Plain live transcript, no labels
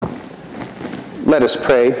Let us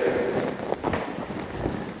pray.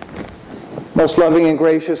 Most loving and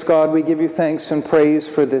gracious God, we give you thanks and praise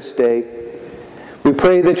for this day. We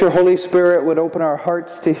pray that your Holy Spirit would open our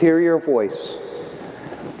hearts to hear your voice.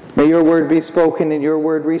 May your word be spoken and your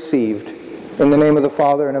word received. In the name of the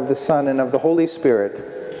Father, and of the Son, and of the Holy Spirit.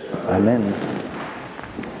 Amen.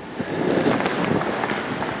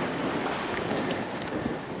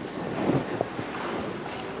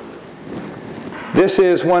 This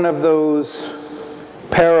is one of those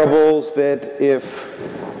parables that if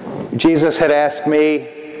Jesus had asked me,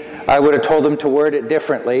 I would have told him to word it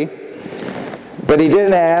differently. But he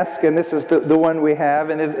didn't ask, and this is the one we have,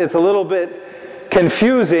 and it's a little bit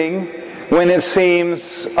confusing when it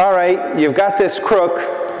seems, all right, you've got this crook,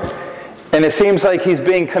 and it seems like he's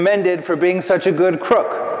being commended for being such a good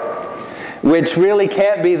crook, which really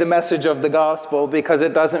can't be the message of the gospel because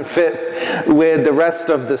it doesn't fit with the rest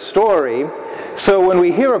of the story. So when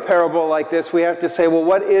we hear a parable like this, we have to say, well,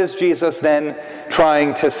 what is Jesus then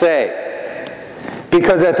trying to say?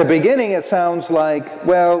 Because at the beginning it sounds like,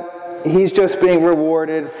 well, he's just being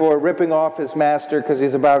rewarded for ripping off his master because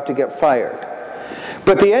he's about to get fired.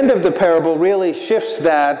 But the end of the parable really shifts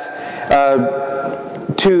that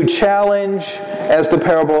to challenge, as the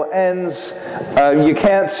parable ends, you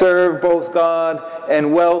can't serve both God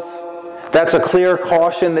and wealth. That's a clear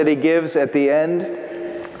caution that he gives at the end.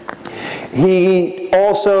 He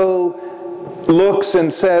also looks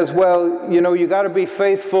and says, well, you got to be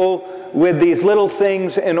faithful with these little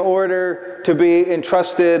things in order to be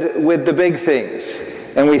entrusted with the big things.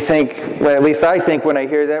 And we think, well, at least I think when I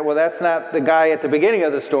hear that, well, that's not the guy at the beginning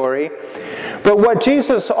of the story. But what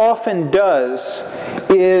Jesus often does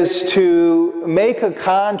is to make a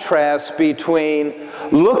contrast between,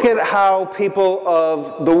 look at how people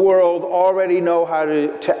of the world already know how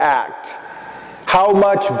to act. How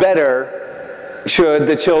much better should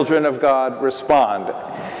the children of God respond?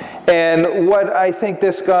 And what I think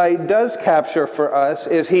this guy does capture for us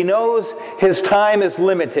is he knows his time is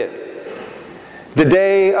limited. The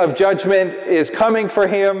day of judgment is coming for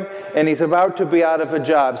him, and he's about to be out of a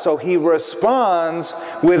job. So he responds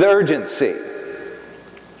with urgency.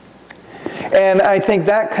 And I think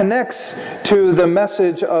that connects to the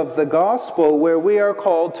message of the gospel, where we are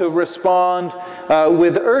called to respond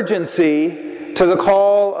with urgency to the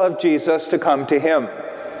call of Jesus to come to him,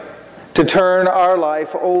 to turn our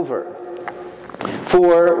life over.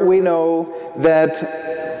 For we know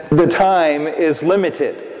that the time is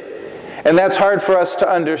limited. And that's hard for us to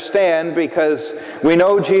understand because we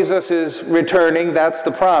know Jesus is returning, that's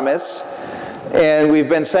the promise. And we've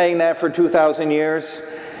been saying that for 2,000 years,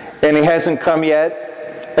 and he hasn't come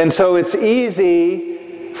yet. And so it's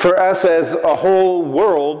easy for us as a whole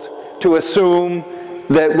world to assume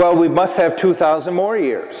that, well, we must have 2,000 more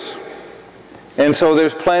years. And so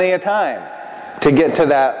there's plenty of time to get to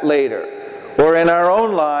that later. Or in our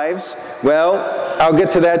own lives, well, I'll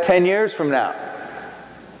get to that 10 years from now.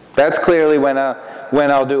 That's clearly when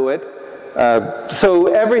I'll do it. So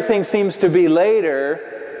everything seems to be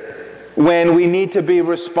later when we need to be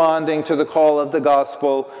responding to the call of the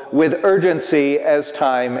gospel with urgency as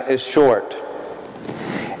time is short.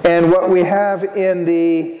 And what we have in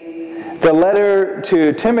the letter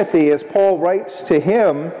to Timothy, as Paul writes to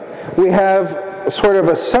him, we have sort of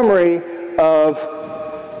a summary of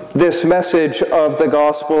this message of the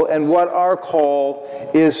gospel and what our call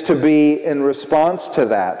is to be in response to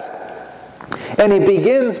that. And he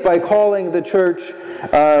begins by calling the church,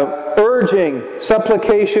 urging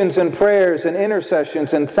supplications and prayers and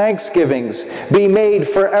intercessions and thanksgivings be made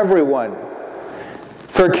for everyone,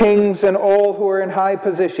 for kings and all who are in high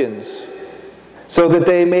positions, so that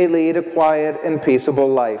they may lead a quiet and peaceable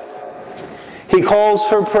life. He calls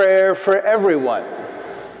for prayer for everyone.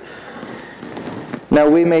 Now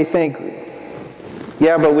we may think,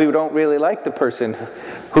 yeah, but we don't really like the person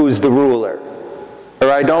who's the ruler. Or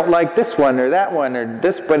I don't like this one or that one or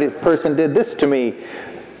this, but this person did this to me.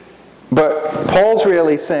 But Paul's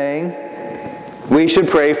really saying we should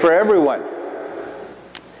pray for everyone.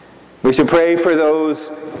 We should pray for those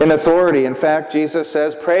in authority. In fact, Jesus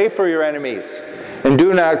says, pray for your enemies and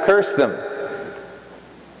do not curse them.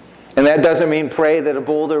 And that doesn't mean pray that a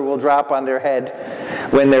boulder will drop on their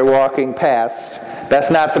head when they're walking past. That's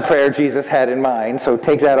not the prayer Jesus had in mind, so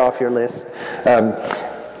take that off your list.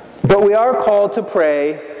 But we are called to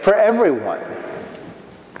pray for everyone.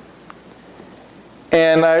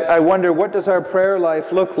 And I wonder, what does our prayer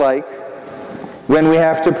life look like when we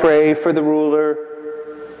have to pray for the ruler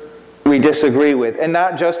we disagree with? And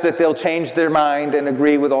not just that they'll change their mind and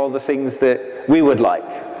agree with all the things that we would like.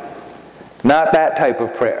 Not that type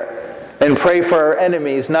of prayer. And pray for our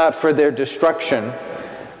enemies, not for their destruction,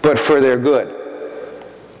 but for their good.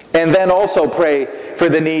 And then also pray for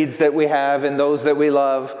the needs that we have and those that we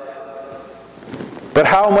love. But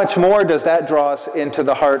how much more does that draw us into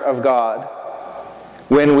the heart of God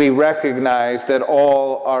when we recognize that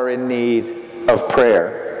all are in need of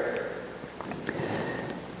prayer?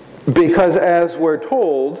 Because as we're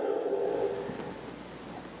told,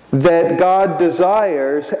 that God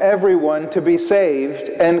desires everyone to be saved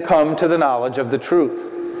and come to the knowledge of the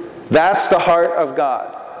truth. That's the heart of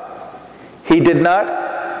God. He did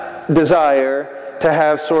not desire to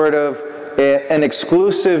have sort of an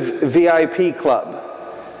exclusive VIP club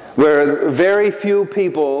where very few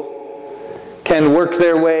people can work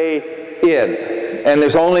their way in. And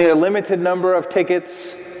there's only a limited number of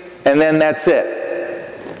tickets, and then that's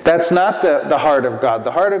it. That's not the heart of God.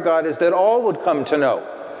 The heart of God is that all would come to know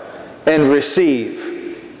and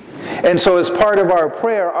receive. And so as part of our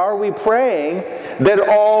prayer, are we praying that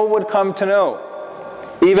all would come to know?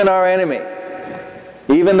 Even our enemy.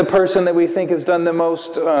 Even the person that we think has done the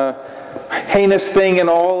most heinous thing in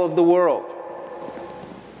all of the world.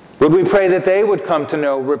 Would we pray that they would come to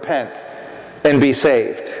know, repent, and be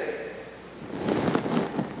saved?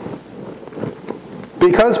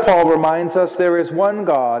 Because Paul reminds us there is one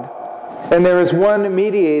God, and there is one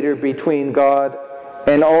mediator between God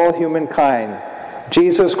and all humankind,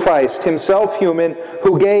 Jesus Christ, himself human,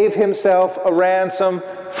 who gave himself a ransom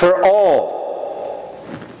for all,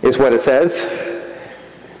 is what it says.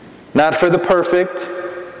 Not for the perfect,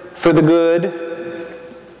 for the good,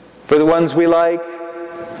 for the ones we like.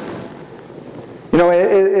 You know,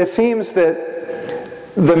 it seems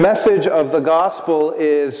that the message of the gospel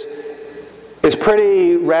is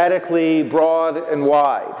pretty radically broad and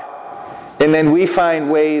wide. And then we find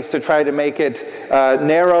ways to try to make it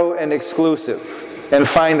narrow and exclusive and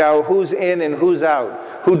find out who's in and who's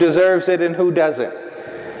out, who deserves it and who doesn't.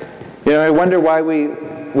 You know, I wonder why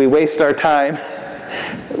we waste our time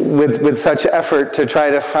with such effort to try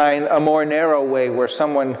to find a more narrow way where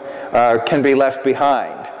someone can be left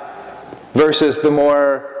behind versus the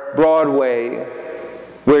more broad way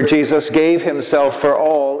where Jesus gave himself for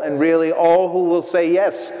all, and really all who will say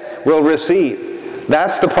yes will receive.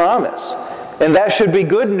 That's the promise. And that should be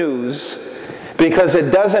good news, because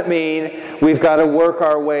it doesn't mean we've got to work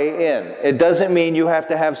our way in. It doesn't mean you have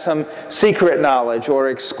to have some secret knowledge or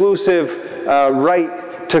exclusive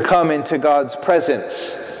right to come into God's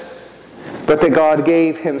presence, but that God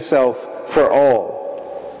gave himself for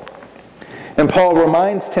all. And Paul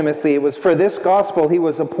reminds Timothy it was for this gospel he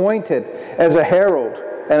was appointed as a herald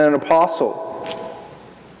and an apostle.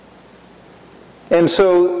 And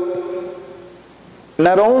so,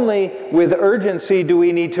 not only with urgency do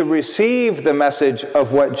we need to receive the message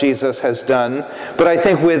of what Jesus has done, but I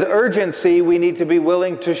think with urgency we need to be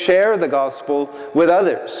willing to share the gospel with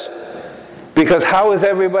others. Because how is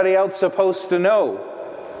everybody else supposed to know?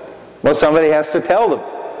 Well, somebody has to tell them.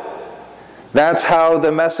 That's how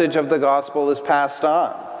the message of the gospel is passed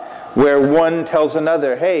on, where one tells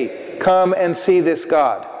another, hey, come and see this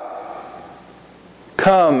God.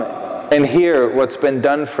 Come and hear what's been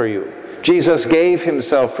done for you. Jesus gave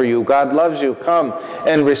himself for you. God loves you. Come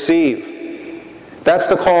and receive. That's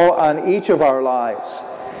the call on each of our lives.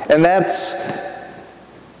 And that's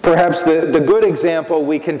perhaps the good example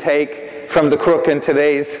we can take from the crook in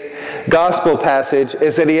today's gospel passage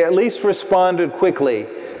is that he at least responded quickly,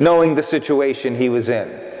 knowing the situation he was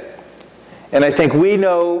in. And I think we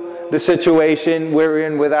know the situation we're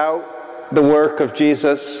in without the work of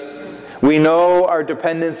Jesus. We know our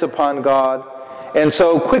dependence upon God. And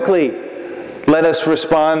so quickly, let us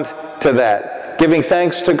respond to that, giving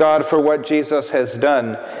thanks to God for what Jesus has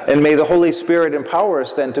done. And may the Holy Spirit empower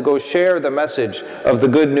us then to go share the message of the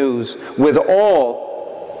good news with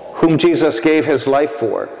all whom Jesus gave his life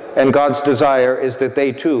for. And God's desire is that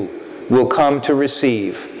they too will come to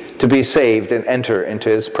receive, to be saved, and enter into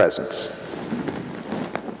his presence.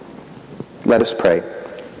 Let us pray.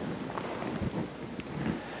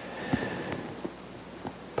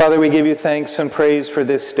 Father, we give you thanks and praise for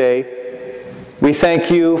this day. We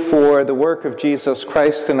thank you for the work of Jesus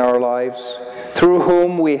Christ in our lives, through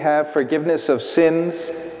whom we have forgiveness of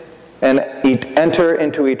sins and enter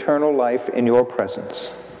into eternal life in your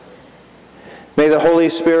presence. May the Holy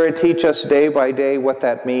Spirit teach us day by day what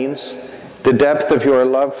that means, the depth of your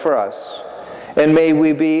love for us, and may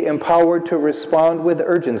we be empowered to respond with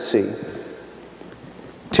urgency,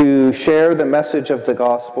 to share the message of the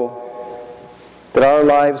gospel, that our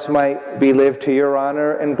lives might be lived to your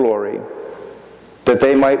honor and glory, that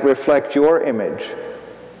they might reflect your image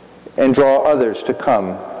and draw others to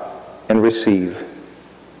come and receive.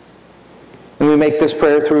 And we make this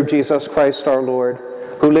prayer through Jesus Christ our Lord,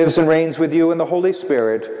 who lives and reigns with you in the Holy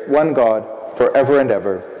Spirit, one God, forever and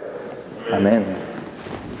ever. Amen.